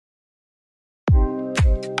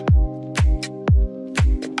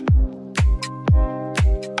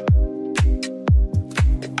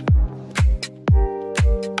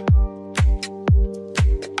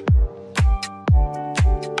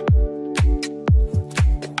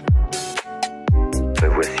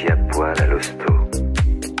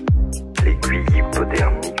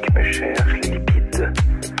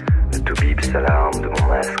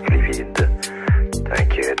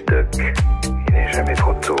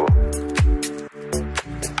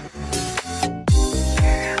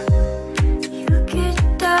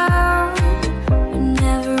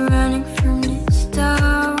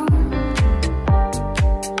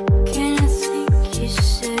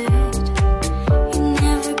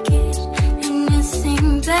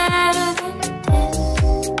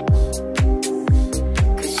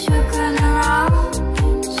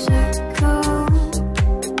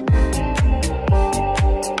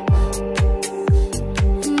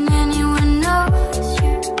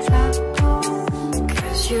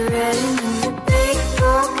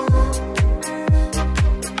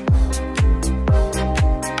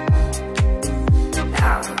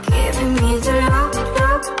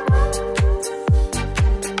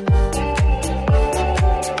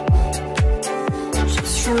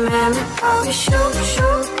how we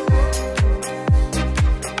shoot.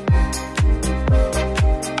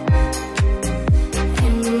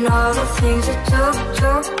 And all the things I took.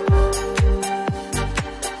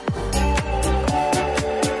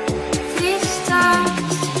 These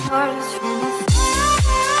times are as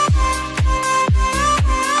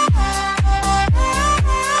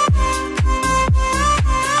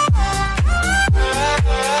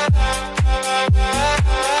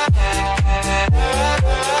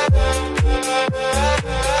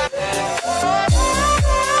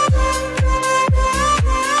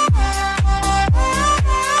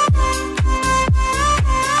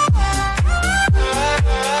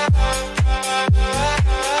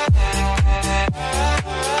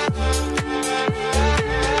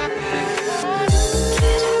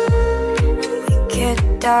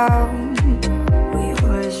down. We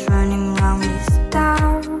was running round with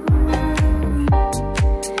down.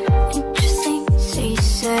 Interesting, so you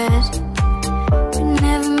said we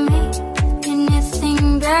never made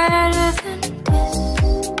anything better than this.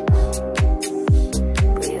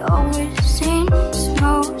 We always in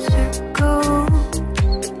small circles,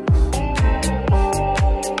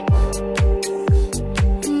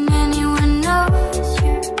 and anyone knows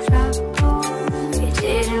your trouble. We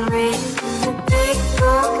didn't raise the big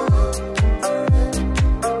book.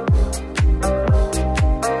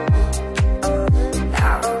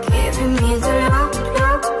 Now giving me the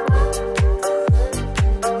look.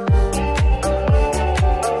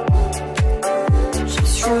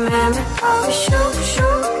 Just remember how we shoot.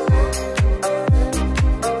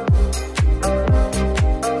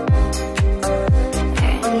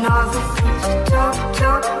 And all the things we talk.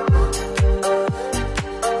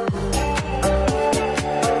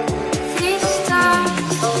 These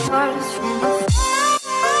times are as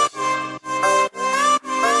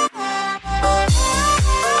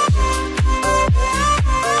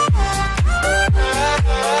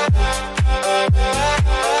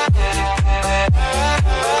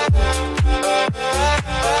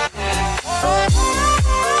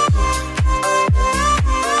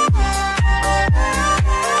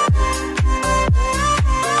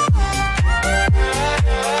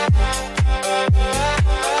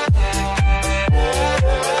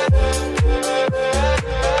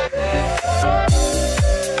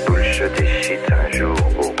un jour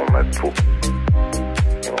auront ma peau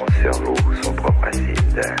et mon cerveau son propre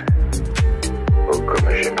acide. Oh, comme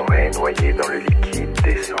j'aimerais noyer dans le liquide,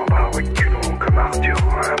 descendre à reculons comme Arthur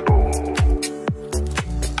Rimbaud.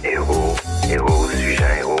 Héros, suis-je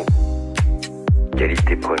un héros?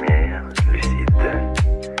 Qualité première, lucide.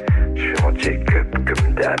 Je fais mon check-up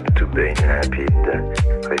comme d'hab, tout baigne limpide.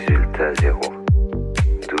 Résultat 0,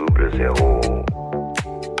 double 0.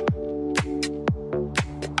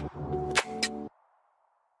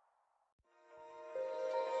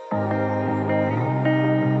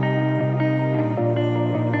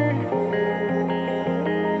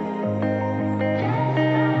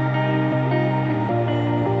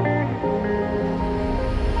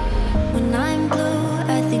 when I'm blue,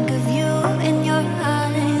 I think of you in your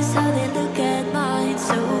eyes, how they look at mine,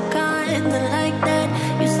 so kinda like that.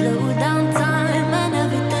 You slow down time and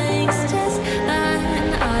everything's just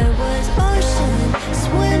fine. I was ocean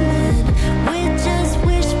swimming with just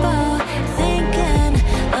wishbone, thinking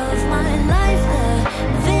of my life, the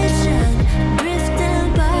vision drifting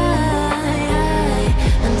by,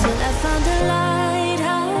 until I found a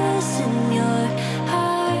lighthouse in your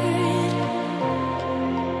heart,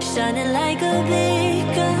 shining like a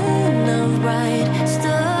beacon of bright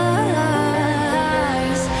stars.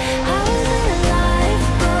 I was in a life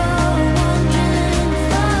wandering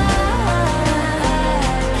far,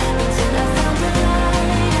 until I found a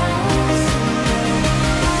lighthouse in your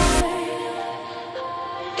heart,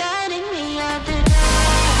 guiding me out the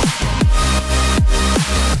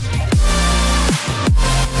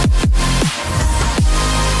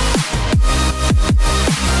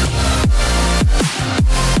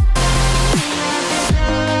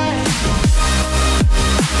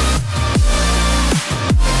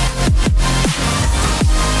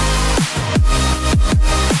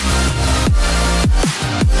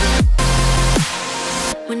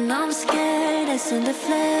when I'm scared, I send a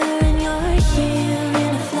flare and you're here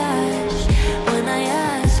in a flash. When I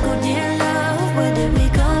ask, oh dear love, where did we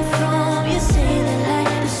come from? You say that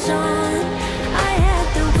like the sun, I had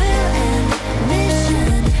the will and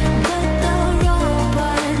mission, but the wrong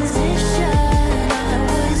position. I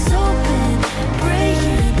was open,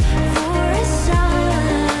 praying for a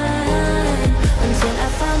sign, until I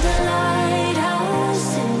found a lighthouse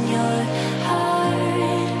in your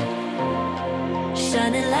heart,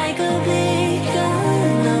 shining like a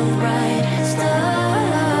beacon of bright stars.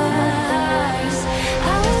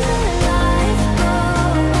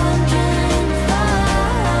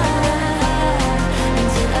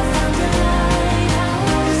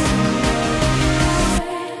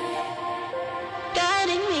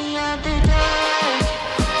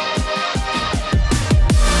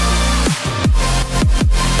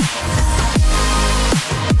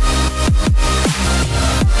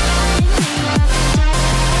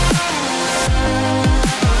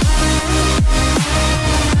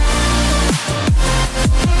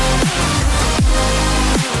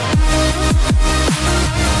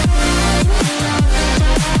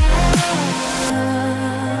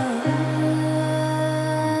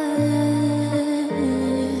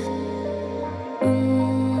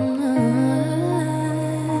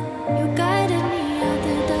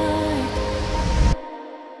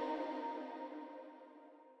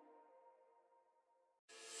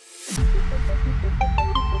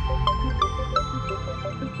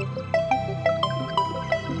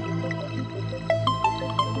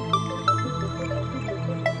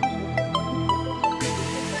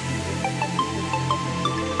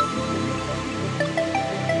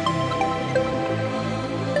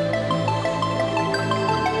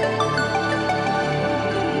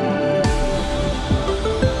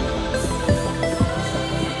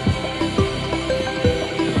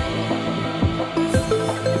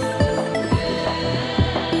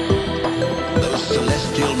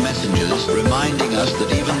 reminding us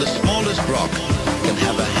that even the smallest rock can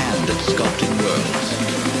have a hand at sculpting worlds.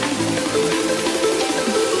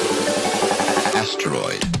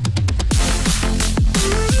 Asteroid.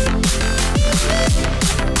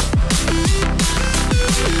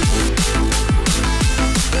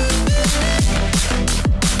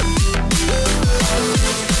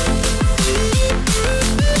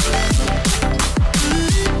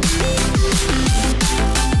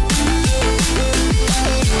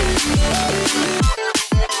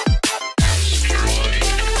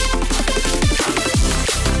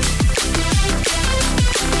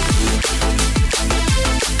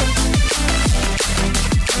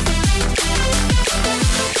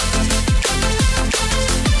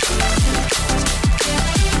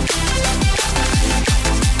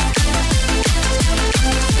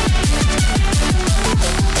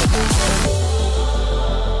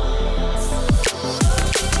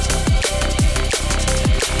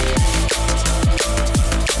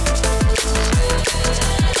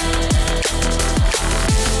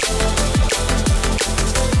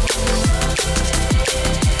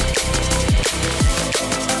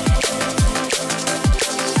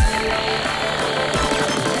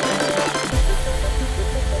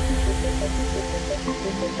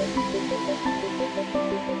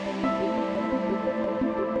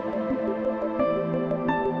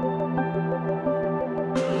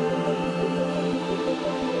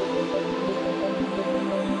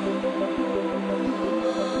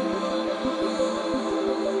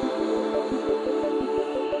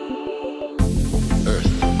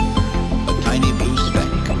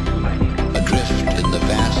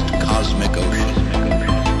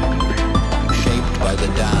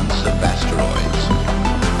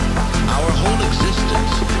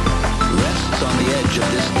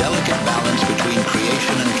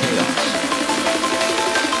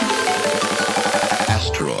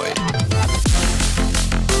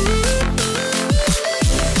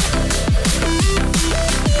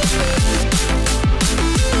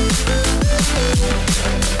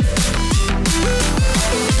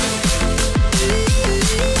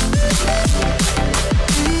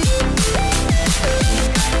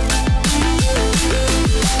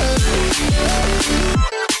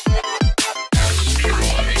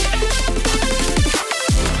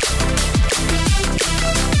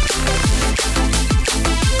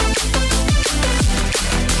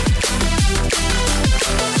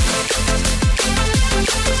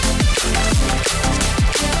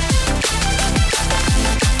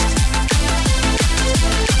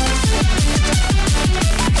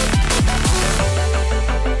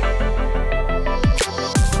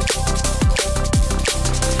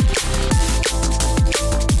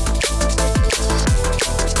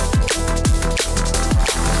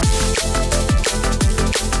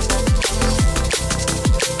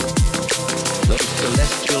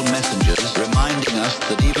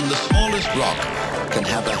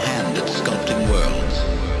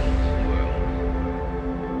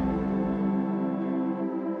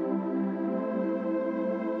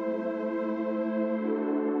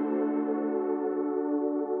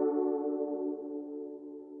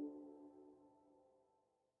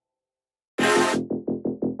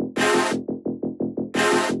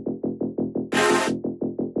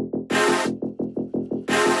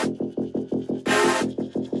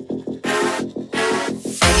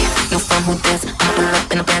 Who this? I'ma pull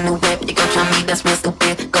up in a brand new whip. You gon' try me, that's real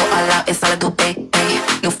stupid. Go all out, it's all I do, babe. Hey,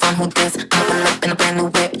 new phone, who this? I'ma pull up in a brand new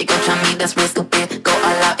whip. You gon' try me, that's real stupid. Go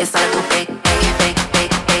all out, it's all I do, babe. Hey, hey, hey,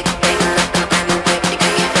 hey, hey, pull up in a brand new whip. You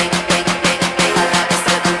gon' hey, hey, hey, hey, all out, it's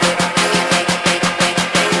all I do, babe. Hey, hey, hey, hey,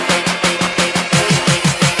 hey, hey, hey,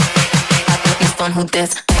 hey, new phone, who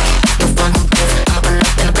this? New phone, who this? I'ma pull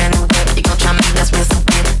up in a brand new whip. You gon' try me, that's real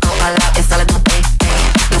stupid. Go all out, it's all I do, babe.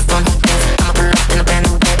 New phone, who this? I'ma pull up in a brand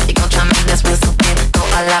new whip. You gon' try me, that's real stupid. Go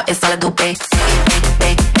all out, it's all I do, babe. Hey,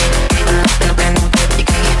 hey, hey, hey, pull up in a brand new whip. You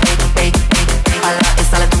gon' hey, hey, hey, hey, all out,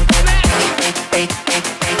 it's all I do, babe. Hey, hey, hey,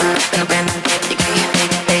 hey, pull up in a brand new whip. You gon' hey,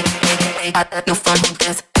 hey, hey, hey, hey, new phone, who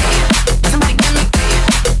this? Somebody get me,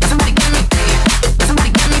 somebody get me,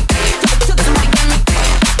 somebody get me, somebody get me, somebody get me,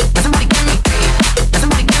 somebody get me,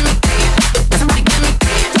 somebody get me,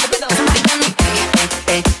 somebody get me. Hey,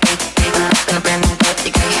 hey, hey, hey, pull up in a brand new whip.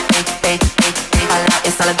 You gon' hey, hey, hey, hey, all out,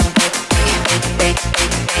 it's all I do, babe. Hey, hey, hey,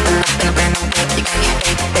 hey, pull up in a brand new whip. You gon'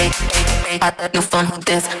 hey, hey, hey, hey, new phone, who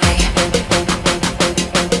this? Hey, hey.